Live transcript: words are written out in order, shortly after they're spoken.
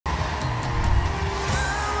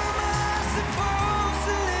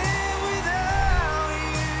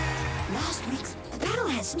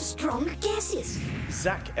wrong guesses.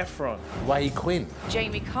 Zac Efron. Ray Quinn.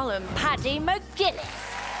 Jamie Cullum. Paddy McGuinness.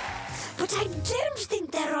 But I don't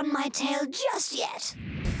think they're on my tail just yet.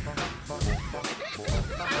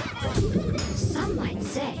 Some might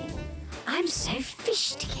say I'm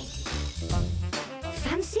sophisticated.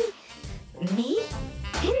 Fancy me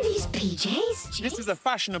in these PJs? This is a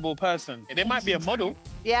fashionable person. They might be a model.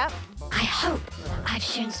 Yeah. I hope I've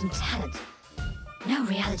shown some talent. No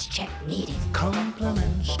reality check needed.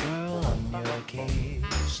 Compliments, girl, on your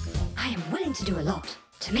case. I am willing to do a lot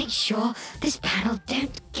to make sure this panel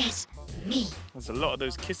don't guess me. There's a lot of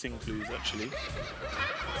those kissing clues, actually.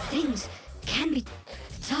 Things can be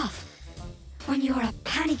tough when you're a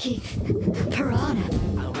panicky piranha.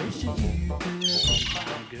 I wish you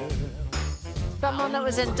could, girl. Someone that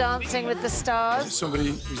was in Dancing with the Stars.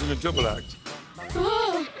 Somebody who's in a double act.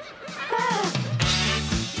 Oh. Ah.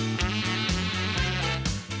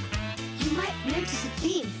 You might notice a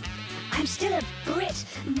theme. I'm still a Brit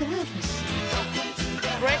nervous.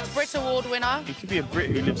 Brit Award winner. He could be a Brit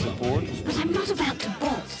who lives abroad. But I'm not about to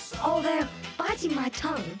bolt, although biting my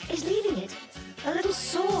tongue is leaving it a little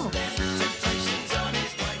sore.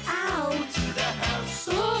 Ow!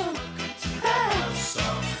 Oh. Ah.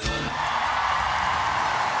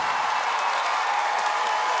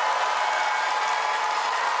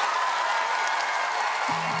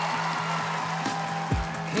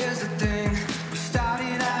 Here's the thing, we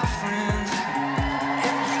started out friends.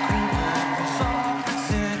 It was cool, it was all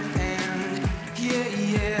pretend, and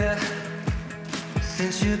yeah,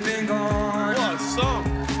 since you've been gone. What a song!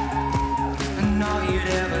 And all you'd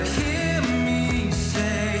ever hear me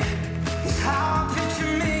say is how I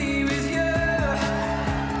picture me with you.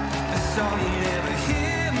 That's all you'd ever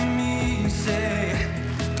hear me say.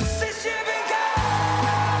 Since you've been gone,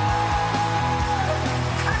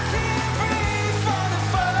 I can't breathe for the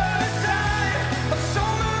first time. I'm so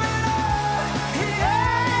moving on,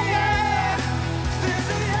 yeah. Since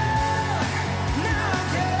the end, now I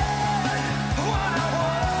get what I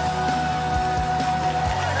want.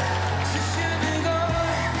 Since you've been gone,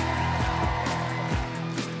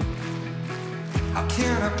 how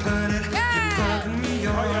can I put it? You're putting me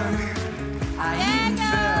on. I even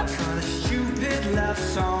fell for the stupid love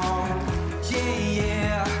song.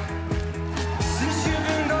 Yeah. Since you've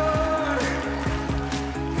been gone,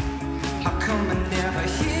 how come I never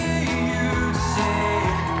hear you say,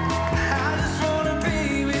 I just wanna be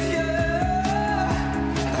with you?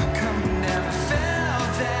 How come I never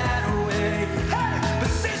felt that way? Hey,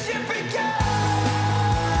 but since you've been gone,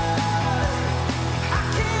 I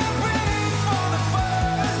can't breathe for the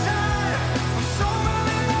first time. I'm so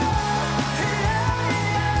moving on, yeah.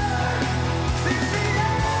 Since the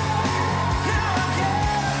end, now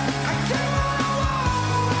I get what I want.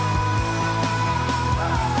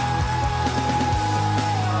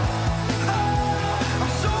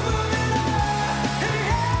 I'm so moving on,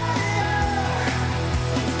 yeah.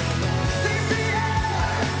 Since the end,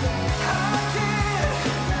 I get.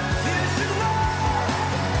 You should know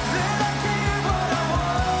that I get what I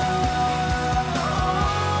want.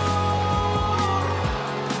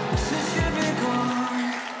 Since you've been gone.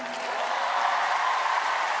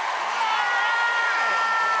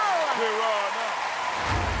 Piranha.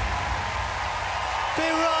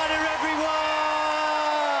 Piranha, everyone!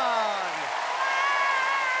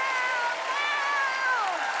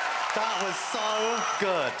 That was so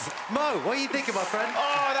good. Mo, what do you think, my friend?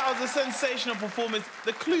 Oh, that was a sensational performance.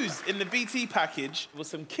 The clues in the BT package was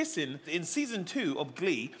some kissing. In season 2 of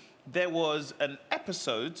Glee, there was an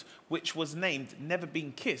episode which was named Never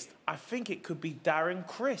Been Kissed. I think it could be Darren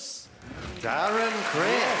Criss. Darren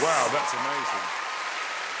Criss. Wow, that's amazing.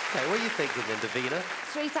 Okay, what are you thinking then, Davina?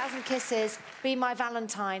 3,000 Kisses, Be My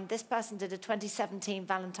Valentine. This person did a 2017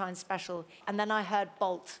 Valentine's special, and then I heard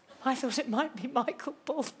Bolt. I thought it might be Michael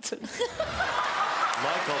Bolton.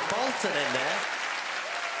 Michael Bolton in there.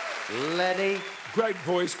 Lenny. Great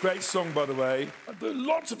voice, great song, by the way. There are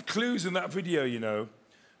lots of clues in that video, you know.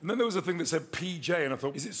 And then there was a thing that said PJ, and I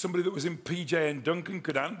thought, is it somebody that was in PJ and Duncan?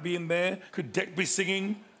 Could Ant be in there? Could Deck be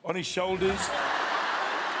singing on his shoulders?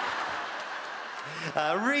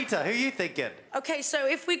 Rita, who are you thinking? OK, so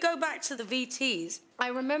if we go back to the VTs, I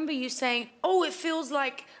remember you saying, oh, it feels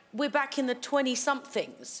like we're back in the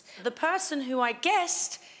 20-somethings. The person who I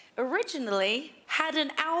guessed originally had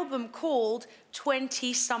an album called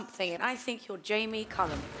 20-something, and I think you're Jamie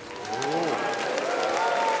Cullum.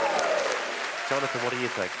 Jonathan, what do you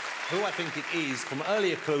think? Who I think it is, from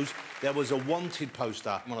earlier clues, there was a Wanted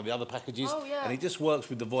poster, one of the other packages, Oh, yeah. and he just works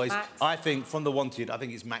with the voice. Max. I think, from the Wanted, I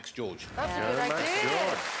think it's Max George. That's a good Max idea.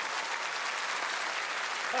 George.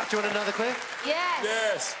 Do you want another clue? Yes.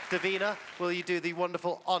 Yes. Davina, will you do the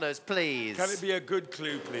wonderful honours, please? Can it be a good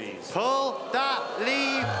clue, please? Pull that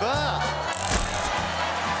lever.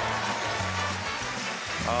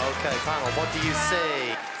 OK, panel, what do you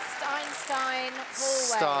see? Stein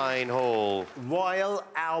Hallway. Stein Hall. Royal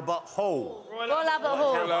Albert Hall. Royal Albert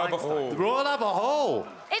Hall. Royal Albert Hall. Royal Albert Hall.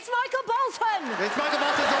 It's Michael Bolton. It's Michael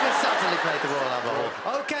Bolton's almost certainly played the Royal Albert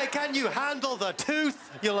Hall. OK, can you handle the tooth?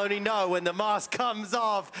 You'll only know when the mask comes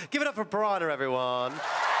off. Give it up for Piranha, everyone.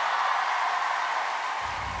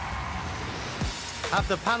 Have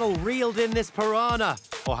the panel reeled in this piranha?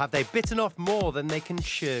 Or have they bitten off more than they can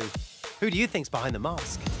chew? Who do you think's behind the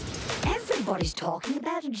mask? Everybody's talking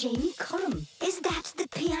about Jamie Cullum. Is that the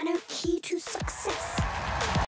piano key to success?